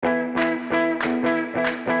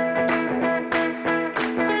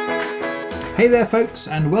Hey there folks,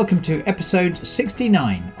 and welcome to episode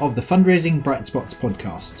 69 of the Fundraising Bright Spots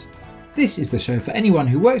podcast. This is the show for anyone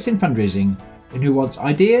who works in fundraising and who wants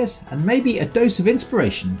ideas and maybe a dose of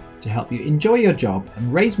inspiration to help you enjoy your job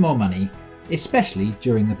and raise more money, especially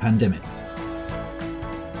during the pandemic.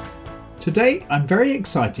 Today, I'm very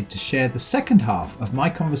excited to share the second half of my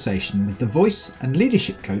conversation with the voice and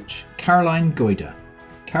leadership coach, Caroline Goyder.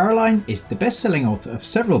 Caroline is the best-selling author of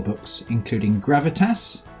several books, including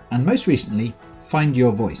Gravitas, and most recently, Find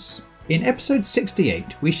Your Voice. In episode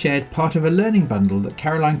 68, we shared part of a learning bundle that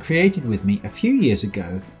Caroline created with me a few years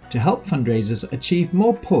ago to help fundraisers achieve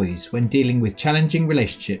more poise when dealing with challenging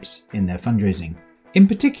relationships in their fundraising. In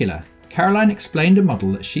particular, Caroline explained a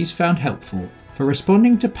model that she's found helpful for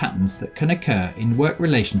responding to patterns that can occur in work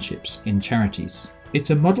relationships in charities. It's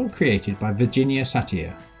a model created by Virginia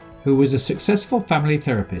Satir, who was a successful family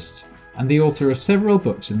therapist and the author of several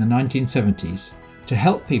books in the 1970s to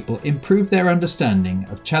help people improve their understanding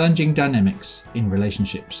of challenging dynamics in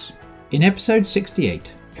relationships. In episode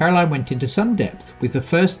 68, Caroline went into some depth with the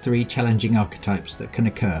first three challenging archetypes that can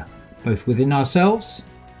occur, both within ourselves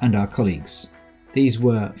and our colleagues. These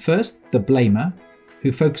were, first, the blamer,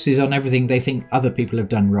 who focuses on everything they think other people have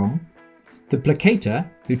done wrong; the placator,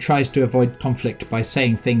 who tries to avoid conflict by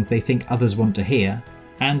saying things they think others want to hear;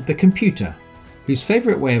 and the computer, whose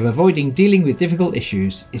favourite way of avoiding dealing with difficult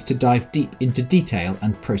issues is to dive deep into detail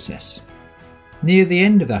and process. Near the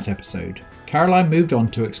end of that episode, Caroline moved on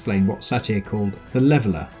to explain what Satir called the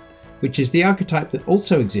leveller, which is the archetype that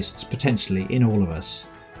also exists potentially in all of us,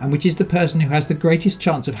 and which is the person who has the greatest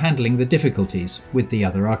chance of handling the difficulties with the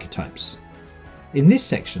other archetypes. In this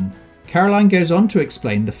section, Caroline goes on to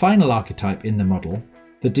explain the final archetype in the model,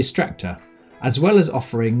 the distractor, as well as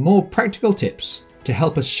offering more practical tips to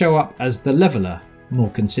help us show up as the leveller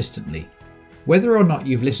more consistently. Whether or not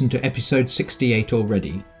you've listened to episode 68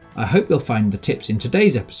 already, I hope you'll find the tips in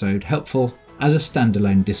today's episode helpful as a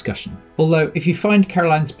standalone discussion. Although if you find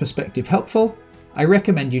Caroline's perspective helpful, I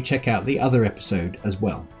recommend you check out the other episode as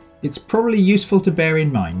well. It's probably useful to bear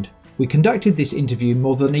in mind we conducted this interview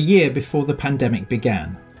more than a year before the pandemic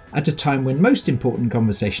began, at a time when most important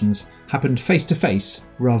conversations happened face-to-face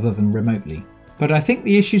rather than remotely. But I think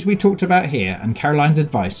the issues we talked about here and Caroline's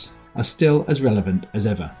advice are still as relevant as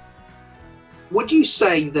ever. Would you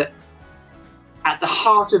say that at the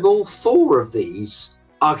heart of all four of these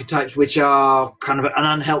archetypes, which are kind of an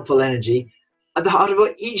unhelpful energy, at the heart of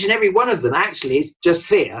each and every one of them actually is just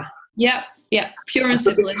fear? Yeah, pure and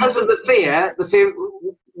simple. Because of the fear,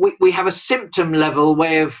 we have a symptom level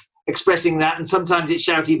way of expressing that, and sometimes it's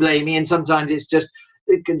shouty, blamey, and sometimes it's just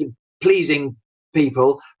pleasing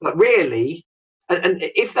people. But really, and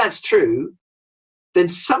if that's true, then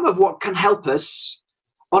some of what can help us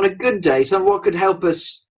on a good day, some of what could help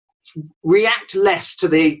us react less to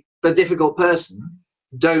the difficult person,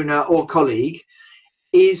 donor or colleague,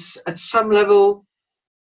 is at some level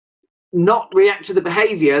not react to the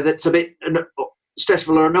behaviour that's a bit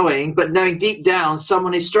stressful or annoying, but knowing deep down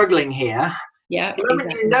someone is struggling here. Yeah, the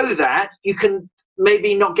moment you know that, you can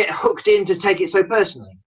maybe not get hooked in to take it so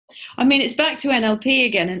personally. I mean, it's back to NLP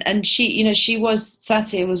again, and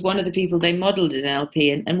Satir was one of the people they modelled in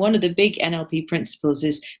NLP, and one of the big NLP principles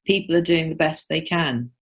is people are doing the best they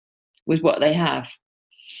can with what they have.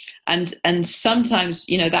 And sometimes,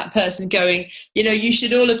 that person going, you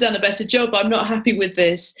should all have done a better job, I'm not happy with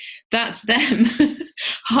this, that's them.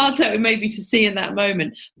 Hard though it may be to see in that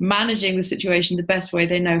moment, managing the situation the best way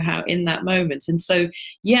they know how in that moment. And so,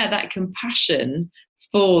 that compassion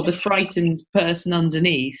for the frightened person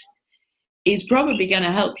underneath is probably going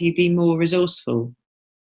to help you be more resourceful.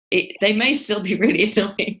 They may still be really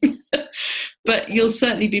annoying, but you'll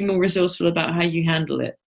certainly be more resourceful about how you handle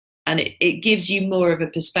it. And it gives you more of a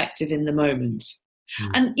perspective in the moment.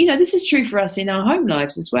 And, this is true for us in our home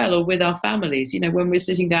lives as well, or with our families, when we're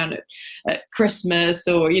sitting down at Christmas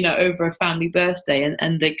or, over a family birthday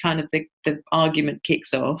and the kind of the argument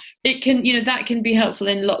kicks off. It can, that can be helpful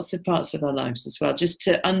in lots of parts of our lives as well, just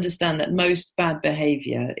to understand that most bad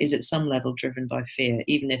behaviour is at some level driven by fear,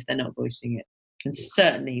 even if they're not voicing it. And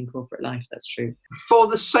certainly in corporate life, that's true. For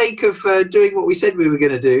the sake of doing what we said we were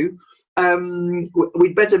going to do,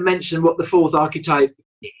 we'd better mention what the fourth archetype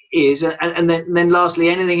is, and then lastly,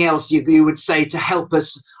 anything else you would say to help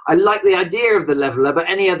us. I like the idea of the leveller,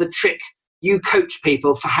 but any other trick you coach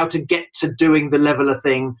people for how to get to doing the leveller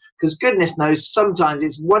thing? Because goodness knows, sometimes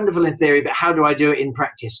it's wonderful in theory, but how do I do it in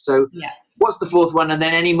practice? So what's the fourth one, and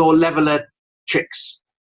then any more leveller tricks?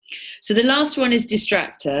 So the last one is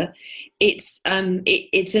distractor. It's an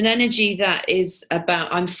energy that is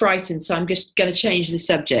about, I'm frightened, so I'm just going to change the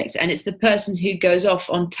subject. And it's the person who goes off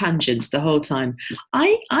on tangents the whole time.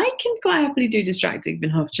 I can quite happily do distracting,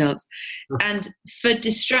 been half chance. And for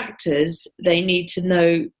distractors, they need to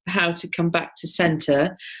know how to come back to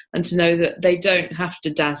center and to know that they don't have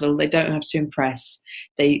to dazzle, they don't have to impress.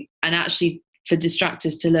 Actually, for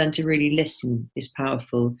distractors to learn to really listen is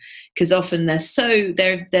powerful, because often they're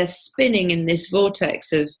spinning in this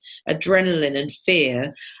vortex of adrenaline and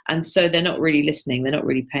fear, and so they're not really listening, they're not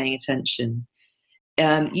really paying attention.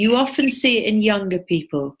 You often see it in younger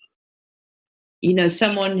people,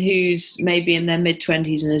 someone who's maybe in their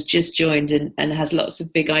mid-20s and has just joined and has lots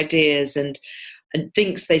of big ideas and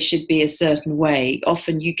thinks they should be a certain way.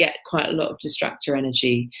 Often you get quite a lot of distractor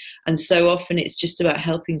energy. And so often it's just about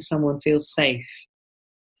helping someone feel safe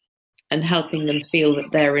and helping them feel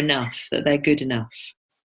that they're enough, that they're good enough.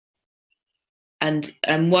 And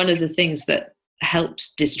one of the things that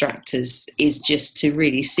helps distractors is just to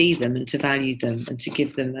really see them and to value them and to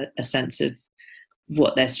give them a sense of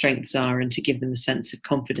what their strengths are and to give them a sense of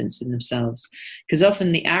confidence in themselves, because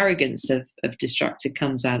often the arrogance of distractor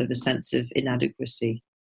comes out of a sense of inadequacy.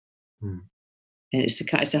 And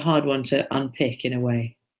it's a hard one to unpick in a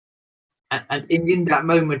way. And in that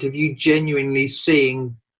moment of you genuinely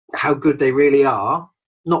seeing how good they really are,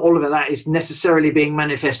 not all of that is necessarily being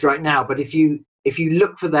manifest right now, but if you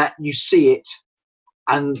look for that, you see it,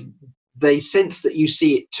 and they sense that you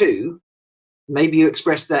see it too. Maybe you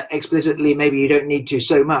express that explicitly, maybe you don't need to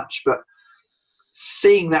so much, but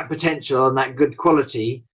seeing that potential and that good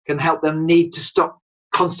quality can help them need to stop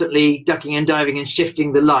constantly ducking and diving and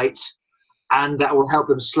shifting the light, and that will help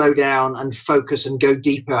them slow down and focus and go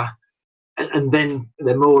deeper. And then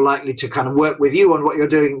they're more likely to kind of work with you on what you're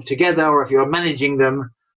doing together, or if you're managing them,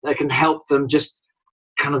 that can help them just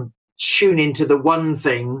kind of tune into the one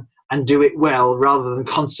thing and do it well, rather than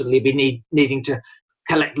constantly be needing to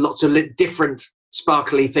collect lots of different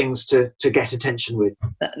sparkly things to get attention with.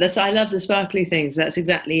 I love the sparkly things. That's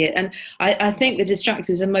exactly it. And I think the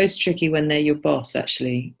distractors are most tricky when they're your boss.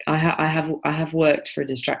 Actually, I have worked for a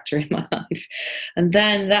distractor in my life, and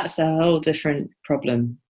then that's a whole different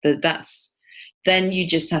problem. Then you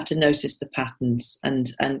just have to notice the patterns and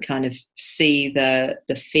kind of see the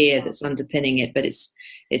fear that's underpinning it. But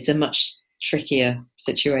it's a much trickier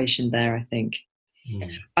situation there, I think.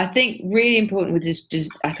 I think really important with this,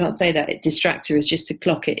 I can't say that distractor, is just to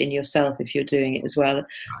clock it in yourself if you're doing it as well.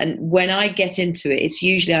 And when I get into it, it's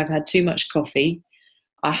usually I've had too much coffee,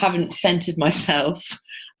 I haven't centered myself,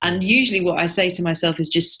 and usually what I say to myself is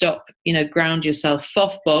just stop, ground yourself,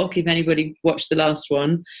 Fofbok, if anybody watched the last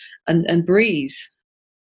one, and breathe.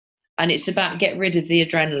 And it's about get rid of the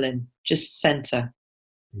adrenaline, just center.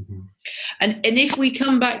 And if we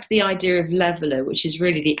come back to the idea of leveler, which is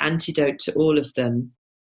really the antidote to all of them,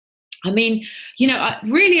 I mean,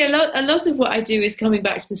 really a lot of what I do is coming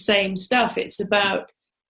back to the same stuff. It's about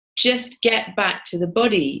just get back to the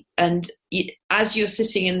body, and as you're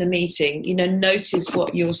sitting in the meeting, notice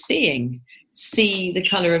what you're seeing. See the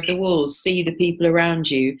color of the walls, see the people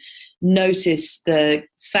around you, notice the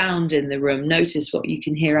sound in the room, notice what you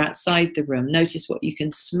can hear outside the room, notice what you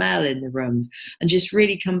can smell in the room, and just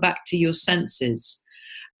really come back to your senses.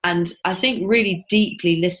 And I think really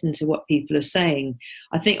deeply listen to what people are saying.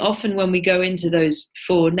 I think often when we go into those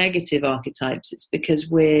 4 negative archetypes, it's because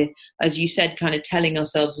we're, as you said, kind of telling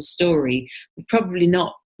ourselves a story. We're probably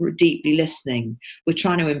not deeply listening. We're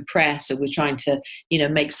trying to impress, or we're trying to,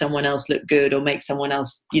 make someone else look good, or make someone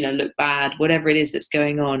else, look bad, whatever it is that's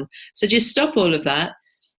going on. So just stop all of that,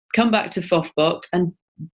 come back to Fofbok and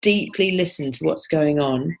deeply listen to what's going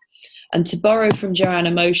on. And to borrow from Joanna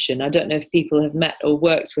Motion, I don't know if people have met or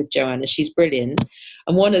worked with Joanna, she's brilliant.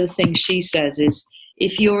 And one of the things she says is,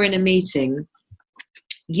 if you're in a meeting,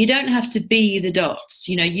 you don't have to be the dots.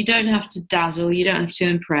 You don't have to dazzle. You don't have to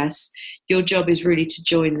impress. Your job is really to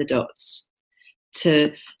join the dots,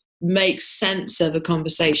 to make sense of a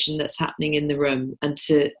conversation that's happening in the room, and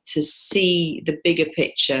to see the bigger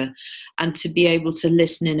picture, and to be able to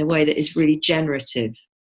listen in a way that is really generative.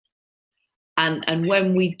 And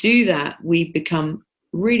when we do that, we become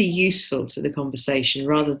really useful to the conversation,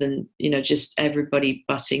 rather than, just everybody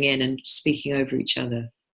butting in and speaking over each other.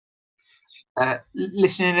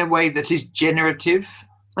 Listen in a way that is generative.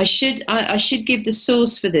 I should give the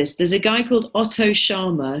source for this. There's a guy called Otto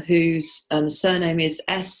Scharmer, whose surname is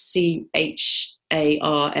Scharmer,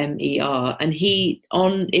 and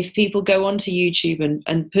if people go onto YouTube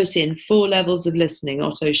and put in 4 levels of listening,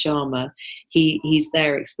 Otto Scharmer, he's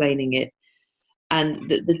there explaining it. And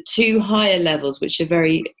the two higher levels, which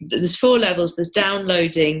are there's 4 levels. There's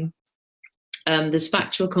downloading, there's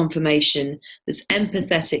factual confirmation, there's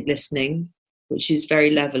empathetic listening, which is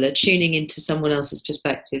very leveler, tuning into someone else's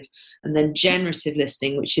perspective, and then generative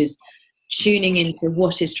listening, which is tuning into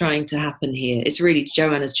what is trying to happen here. It's really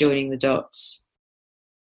Joanna's joining the dots.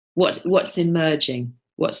 What's emerging?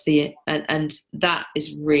 And that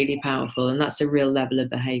is really powerful, and that's a real level of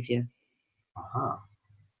behaviour.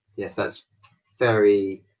 Yes, that's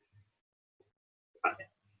very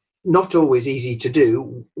not always easy to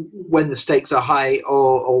do when the stakes are high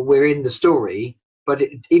or we're in the story. But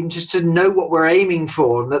even just to know what we're aiming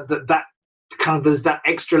for, that kind of there's that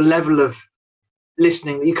extra level of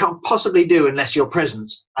listening that you can't possibly do unless you're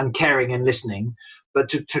present and caring and listening. But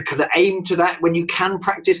to kind of aim to that, when you can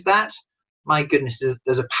practice that, my goodness,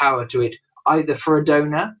 there's a power to it, either for a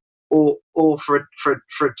donor or for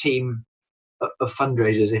a team of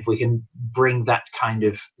fundraisers, if we can bring that kind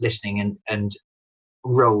of listening and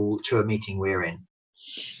role to a meeting we're in.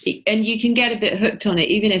 And you can get a bit hooked on it,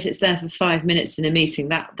 even if it's there for 5 minutes in a meeting.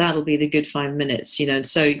 That'll be the good 5 minutes,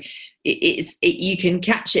 So you can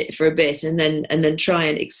catch it for a bit, and then try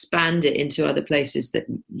and expand it into other places that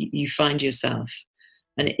you find yourself.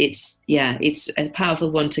 And it's a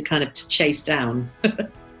powerful one to kind of to chase down.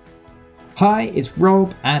 Hi, it's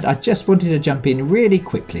Rob, and I just wanted to jump in really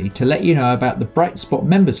quickly to let you know about the Bright Spot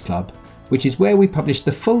Members Club, which is where we publish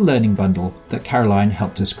the full learning bundle that Caroline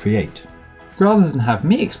helped us create. Rather than have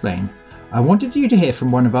me explain, I wanted you to hear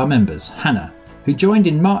from one of our members, Hannah, who joined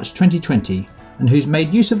in March 2020 and who's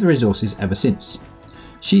made use of the resources ever since.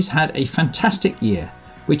 She's had a fantastic year,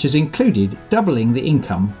 which has included doubling the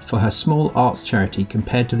income for her small arts charity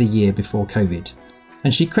compared to the year before COVID,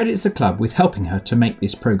 and she credits the club with helping her to make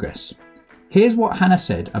this progress. Here's what Hannah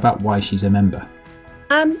said about why she's a member.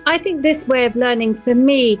 I think this way of learning for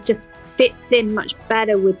me just fits in much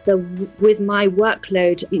better with my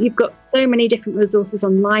workload. You've got so many different resources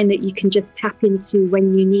online that you can just tap into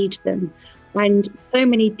when you need them, and so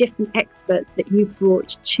many different experts that you've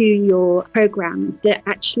brought to your programs that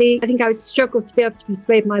actually I think I would struggle to be able to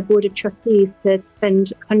persuade my board of trustees to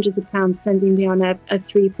spend hundreds of pounds sending me on a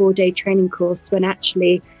 3-4 day training course, when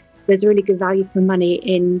actually there's really good value for money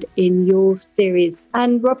in your series.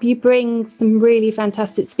 And Rob, you bring some really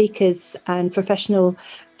fantastic speakers and professional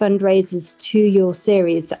fundraisers to your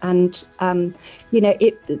series, and some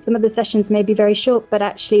of the sessions may be very short, but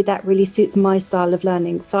actually that really suits my style of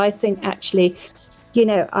learning. So I think actually,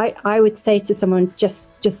 I would say to someone, just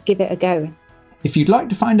give it a go. If you'd like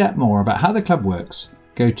to find out more about how the club works,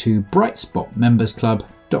 go to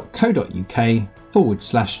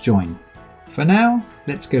brightspotmembersclub.co.uk/join. For now,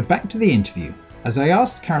 let's go back to the interview, as I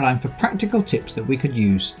asked Caroline for practical tips that we could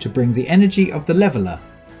use to bring the energy of the leveller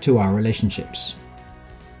to our relationships.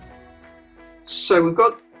 So we've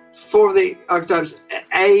got 4 of the archetypes.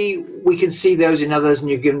 A, we can see those in others,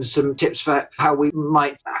 and you've given some tips for how we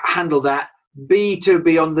might handle that. B, to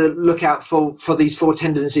be on the lookout for these 4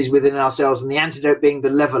 tendencies within ourselves, and the antidote being the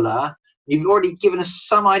leveller. You've already given us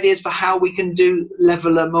some ideas for how we can do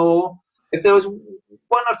leveller more. If there was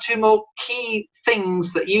 1 or 2 more key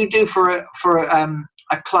things that you do for a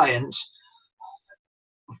client,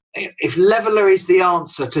 if leveller is the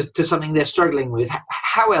answer to something they're struggling with,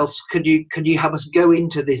 how else could you help us go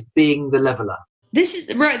into this being the leveller? This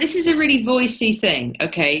is right. This is a really voicey thing,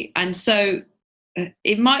 okay? And so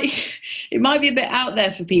it might be a bit out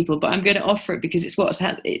there for people, but I'm going to offer it because it's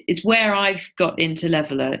where I've got into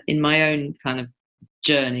leveller in my own kind of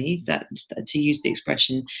journey, that to use the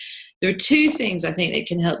expression. There are 2 things I think that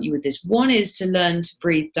can help you with this. One is to learn to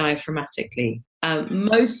breathe diaphragmatically.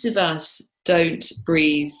 Most of us don't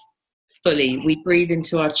breathe fully. We breathe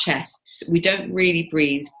into our chests. We don't really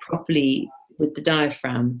breathe properly with the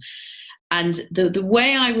diaphragm. And the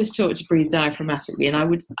way I was taught to breathe diaphragmatically, and I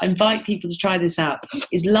would invite people to try this out,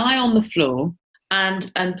 is lie on the floor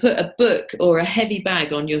and put a book or a heavy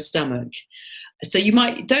bag on your stomach. So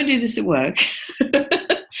don't do this at work.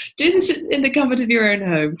 Do this in the comfort of your own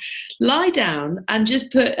home. Lie down and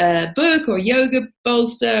just put a book or yoga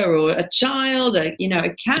bolster or a child, a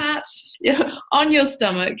cat on your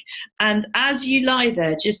stomach. And as you lie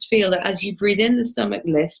there, just feel that as you breathe in, the stomach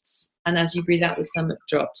lifts, and as you breathe out, the stomach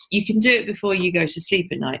drops. You can do it before you go to sleep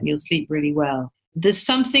at night, and you'll sleep really well. There's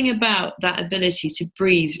something about that ability to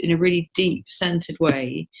breathe in a really deep, centered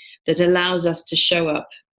way that allows us to show up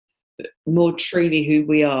more truly who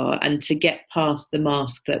we are, and to get past the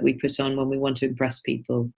mask that we put on when we want to impress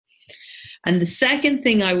people. And the second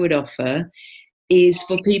thing I would offer is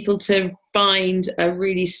for people to find a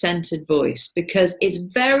really centered voice, because it's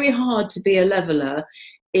very hard to be a leveller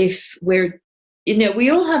if we're you know, we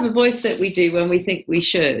all have a voice that we do when we think we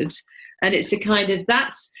should. And it's a kind of,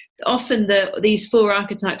 that's often these 4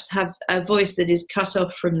 archetypes have a voice that is cut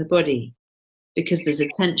off from the body because there's a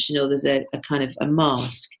tension or there's a kind of a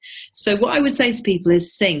mask. So what I would say to people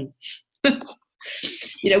is sing.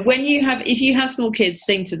 You know, if you have small kids,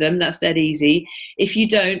 sing to them. That's dead easy. If you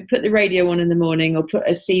don't, put the radio on in the morning, or put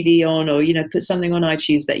a CD on, or, you know, put something on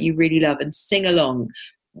iTunes that you really love and sing along,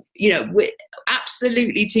 you know,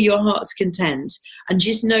 absolutely to your heart's content, and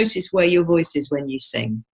just notice where your voice is when you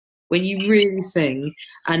sing, when you really sing,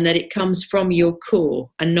 and that it comes from your core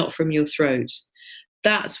and not from your throat.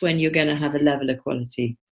 That's when you're going to have a level of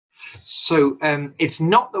quality. So it's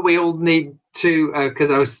not that we all need to, because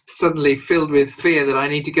I was suddenly filled with fear that I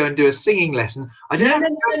need to go and do a singing lesson. I don't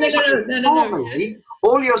know.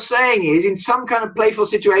 All you're saying is, in some kind of playful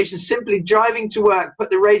situation, simply driving to work, put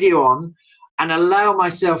the radio on and allow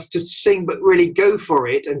myself to sing, but really go for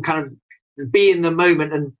it and kind of be in the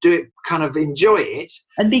moment and do it, kind of enjoy it.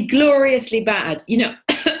 And be gloriously bad. You know,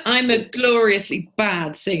 I'm a gloriously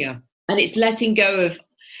bad singer. And it's letting go of,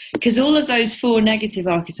 because all of those 4 negative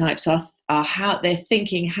archetypes are how they're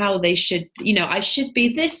thinking, how they should, you know, I should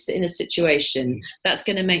be this in a situation that's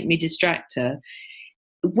going to make me distractor.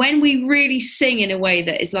 When we really sing in a way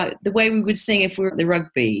that is like the way we would sing if we were at the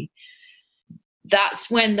rugby,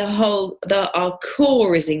 that's when our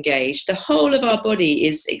core is engaged. The whole of our body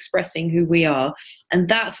is expressing who we are. And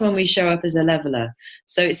that's when we show up as a leveler.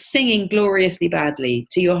 So it's singing gloriously badly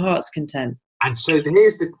to your heart's content. And so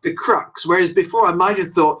here's the crux. Whereas before I might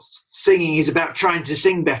have thought singing is about trying to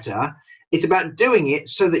sing better, it's about doing it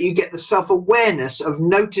so that you get the self-awareness of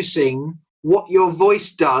noticing what your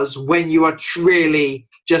voice does when you are really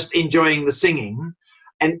just enjoying the singing.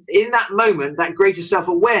 And in that moment, that greater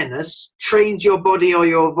self-awareness trains your body or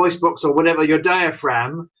your voice box or whatever, your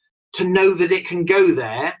diaphragm, to know that it can go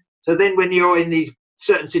there. So then when you're in these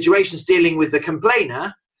certain situations dealing with the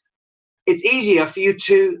complainer, it's easier for you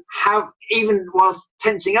to have, even whilst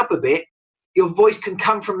tensing up a bit, your voice can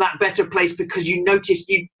come from that better place because you noticed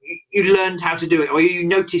you learned how to do it, or you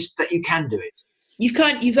noticed that you can do it.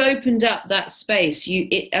 You've opened up that space.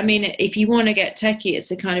 I mean, if you want to get techie,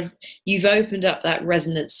 it's a kind of, you've opened up that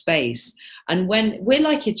resonant space. And when we're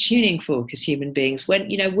like a tuning fork as human beings, when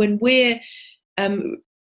we're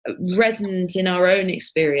resonant in our own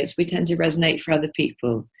experience, we tend to resonate for other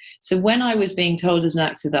people. So when I was being told as an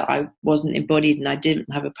actor that I wasn't embodied and I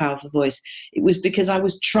didn't have a powerful voice, it was because I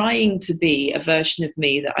was trying to be a version of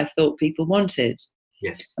me that I thought people wanted.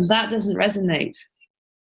 Yes. And that doesn't resonate.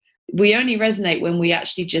 We only resonate when we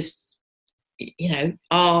actually just,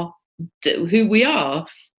 are who we are.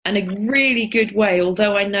 And a really good way,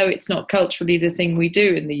 although I know it's not culturally the thing we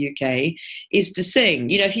do in the UK, is to sing.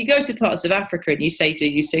 You know, if you go to parts of Africa and you say, do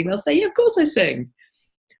you sing? They'll say, yeah, of course I sing.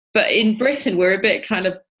 But in Britain, we're a bit kind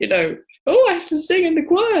of, oh, I have to sing in the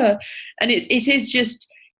choir. And it is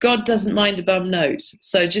just, God doesn't mind a bum note.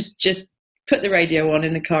 So just put the radio on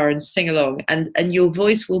in the car and sing along, and your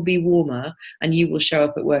voice will be warmer and you will show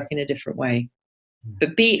up at work in a different way.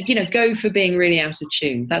 But go for being really out of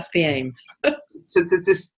tune. That's the aim. So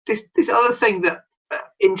this other thing that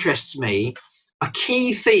interests me, a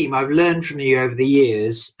key theme I've learned from you over the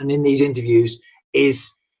years and in these interviews,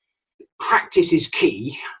 is practice is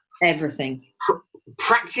key. Everything.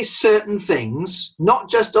 Practice certain things, not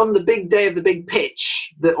just on the big day of the big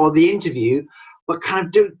pitch or the interview, but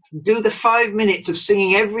kind of do the 5 minutes of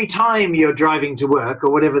singing every time you're driving to work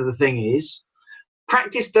or whatever the thing is.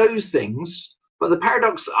 Practice those things. But the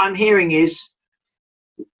paradox I'm hearing is,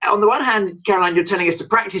 on the one hand, Caroline, you're telling us to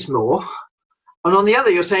practice more, and on the other,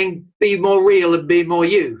 you're saying be more real and be more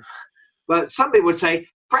you. But some people would say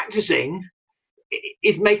practicing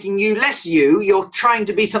is making you less you. You're trying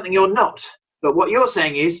to be something you're not. But what you're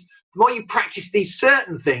saying is, the more you practice these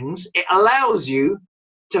certain things, it allows you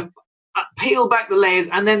to peel back the layers,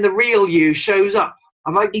 and then the real you shows up.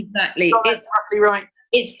 Have I exactly got that roughly right?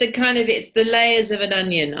 It's the layers of an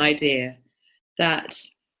onion idea. That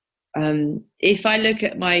if I look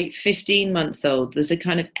at my 15-month-old, there's a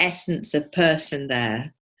kind of essence of person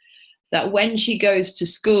there, that when she goes to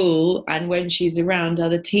school and when she's around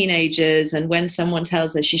other teenagers and when someone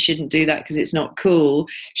tells her she shouldn't do that because it's not cool,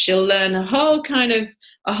 she'll learn a whole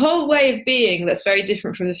way of being that's very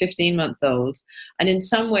different from the 15-month-old. And in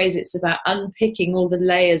some ways it's about unpicking all the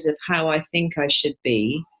layers of how I think I should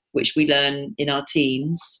be, which we learn in our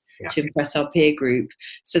teens. Yeah. To impress our peer group,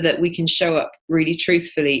 so that we can show up really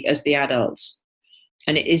truthfully as the adults.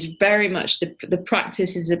 And it is very much the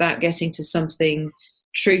practice is about getting to something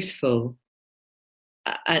truthful,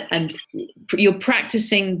 and you're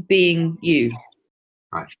practicing being you.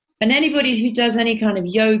 Right. And anybody who does any kind of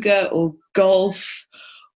yoga or golf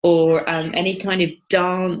or any kind of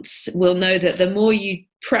dance will know that the more you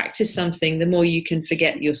practice something, the more you can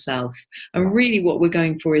forget yourself. And really what we're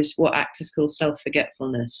going for is what actors call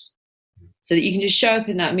self-forgetfulness, so that you can just show up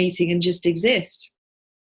in that meeting and just exist.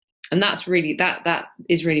 And that's really, that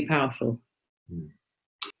is really powerful.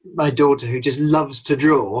 My daughter, who just loves to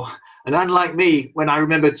draw, and unlike me, when I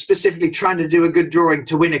remember specifically trying to do a good drawing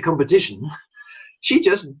to win a competition, she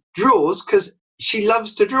just draws because she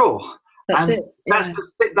loves to draw. That's and it. Yeah.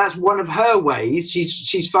 That's one of her ways.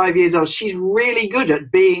 She's 5 years old. She's really good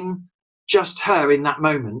at being just her in that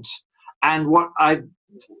moment. And what I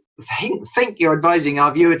think you're advising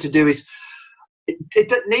our viewer to do is,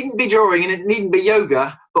 it needn't be drawing and it needn't be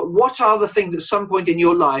yoga, but what are the things at some point in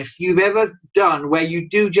your life you've ever done where you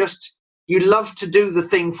love to do the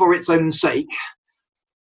thing for its own sake?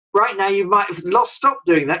 Right now you might have stopped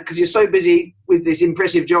doing that because you're so busy with this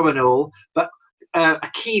impressive job and all, but a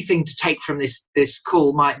key thing to take from this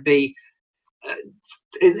call might be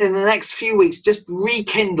in the next few weeks, just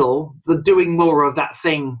rekindle the doing more of that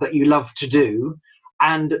thing that you love to do.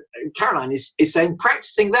 And Caroline is saying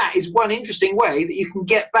practicing that is one interesting way that you can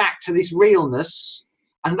get back to this realness,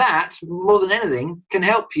 and that, more than anything, can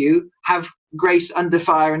help you have grace under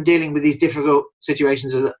fire and dealing with these difficult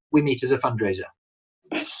situations that we meet as a fundraiser.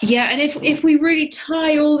 Yeah, and if we really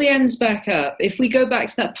tie all the ends back up, if we go back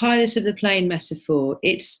to that pilot of the plane metaphor,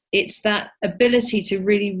 it's that ability to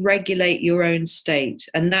really regulate your own state,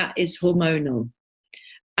 and that is hormonal.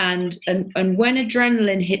 And when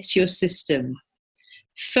adrenaline hits your system,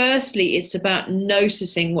 firstly, it's about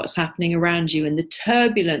noticing what's happening around you and the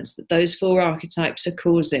turbulence that those 4 archetypes are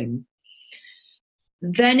causing.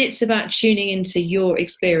 Then it's about tuning into your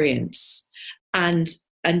experience and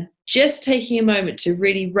just taking a moment to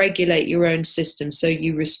really regulate your own system so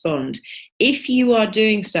you respond. If you are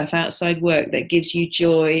doing stuff outside work that gives you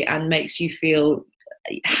joy and makes you feel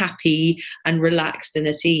happy and relaxed and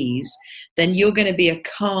at ease, then you're going to be a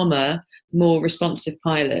calmer, more responsive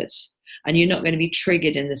pilot. And you're not going to be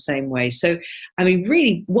triggered in the same way. So, I mean,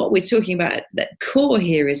 really what we're talking about at the core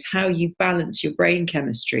here is how you balance your brain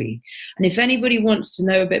chemistry. And if anybody wants to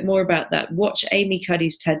know a bit more about that, watch Amy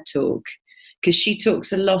Cuddy's TED Talk, because she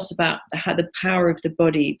talks a lot about how the power of the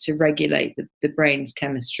body to regulate the brain's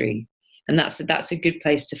chemistry. And that's a good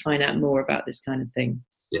place to find out more about this kind of thing.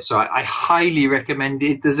 Yeah, so I highly recommend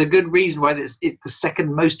it. There's a good reason why it's the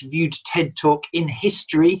second most viewed TED Talk in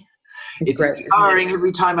history. It's great, inspiring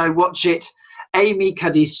every time I watch it. Amy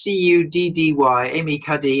Cuddy, Cuddy, Amy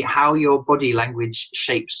Cuddy, how your body language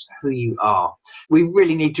shapes who you are. We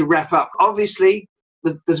really need to wrap up. Obviously,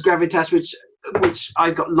 there's Gravitas, which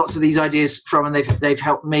I got lots of these ideas from, and they've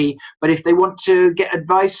helped me. But if they want to get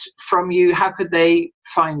advice from you, how could they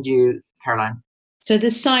find you, Caroline? So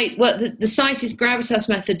the site is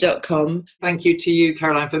gravitasmethod.com. Thank you to you,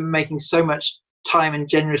 Caroline, for making so much time and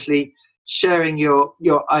generously sharing your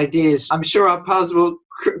ideas. I'm sure our paths will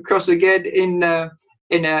cross again in a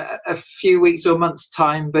few weeks or months'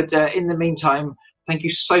 time. But in the meantime, thank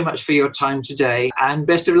you so much for your time today, and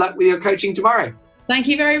best of luck with your coaching tomorrow. Thank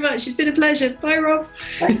you very much. It's been a pleasure. Bye, Rob.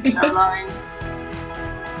 Thanks, Caroline.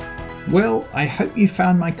 Well, I hope you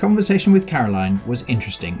found my conversation with Caroline was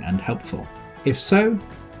interesting and helpful. If so,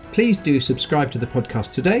 please do subscribe to the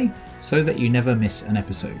podcast today so that you never miss an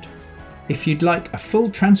episode. If you'd like a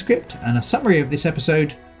full transcript and a summary of this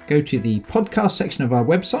episode, go to the podcast section of our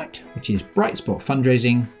website, which is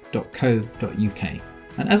brightspotfundraising.co.uk.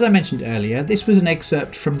 And as I mentioned earlier, this was an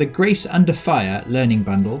excerpt from the Grace Under Fire Learning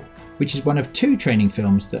Bundle, which is one of 2 training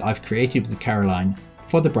films that I've created with Caroline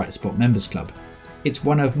for the Brightspot Members Club. It's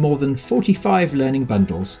one of more than 45 learning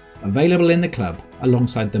bundles available in the club,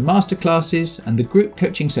 alongside the masterclasses and the group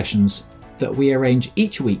coaching sessions that we arrange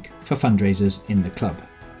each week for fundraisers in the club.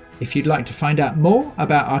 If you'd like to find out more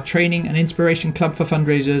about our training and inspiration club for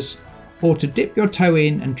fundraisers, or to dip your toe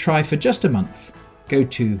in and try for just a month, go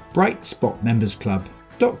to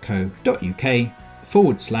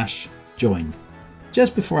brightspotmembersclub.co.uk/join.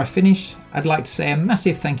 Just before I finish, I'd like to say a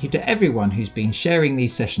massive thank you to everyone who's been sharing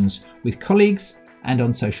these sessions with colleagues and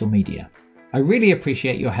on social media. I really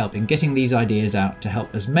appreciate your help in getting these ideas out to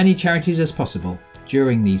help as many charities as possible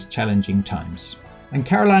during these challenging times. And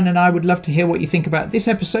Caroline and I would love to hear what you think about this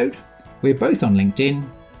episode. We're both on LinkedIn,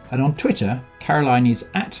 and on Twitter, Caroline is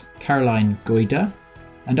 @Caroline Goida,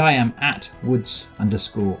 and I am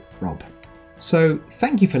 @Woods_Rob. So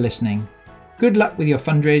thank you for listening. Good luck with your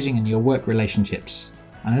fundraising and your work relationships.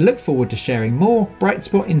 And I look forward to sharing more Bright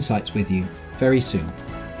Spot insights with you very soon.